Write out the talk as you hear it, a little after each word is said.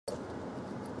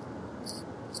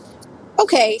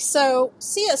Okay, so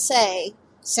CSA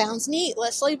sounds neat,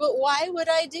 Leslie, but why would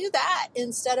I do that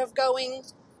instead of going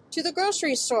to the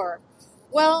grocery store?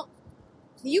 Well,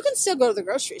 you can still go to the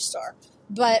grocery store,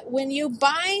 but when you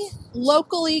buy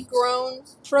locally grown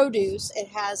produce, it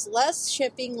has less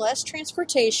shipping, less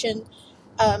transportation.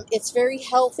 It's very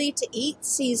healthy to eat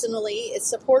seasonally. It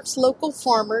supports local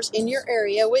farmers in your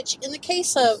area, which in the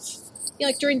case of,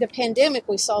 like during the pandemic,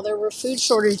 we saw there were food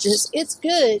shortages. It's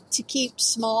good to keep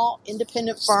small,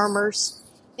 independent farmers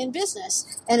in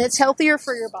business, and it's healthier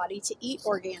for your body to eat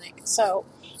organic. So,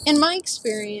 in my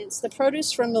experience, the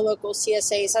produce from the local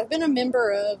CSAs, I've been a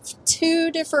member of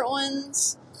two different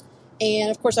ones,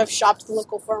 and of course, I've shopped the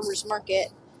local farmers market.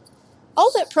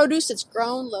 All that produce that's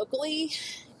grown locally,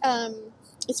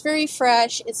 it's very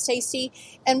fresh, it's tasty,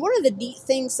 and one of the neat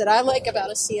things that I like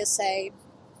about a CSA,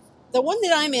 the one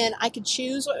that I'm in, I can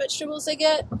choose what vegetables I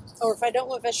get, or if I don't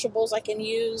want vegetables, I can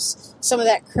use some of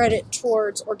that credit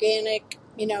towards organic,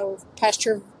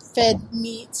 pasture-fed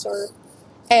meats or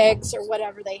eggs or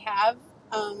whatever they have.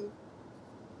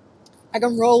 I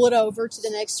can roll it over to the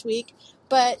next week.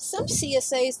 But some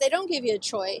CSAs, they don't give you a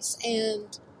choice,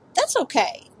 and that's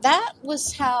okay. That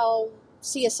was how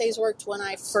CSAs worked when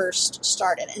I first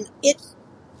started, and it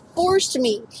forced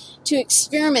me to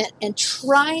experiment and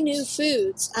try new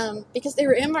foods because they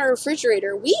were in my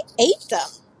refrigerator. We ate them.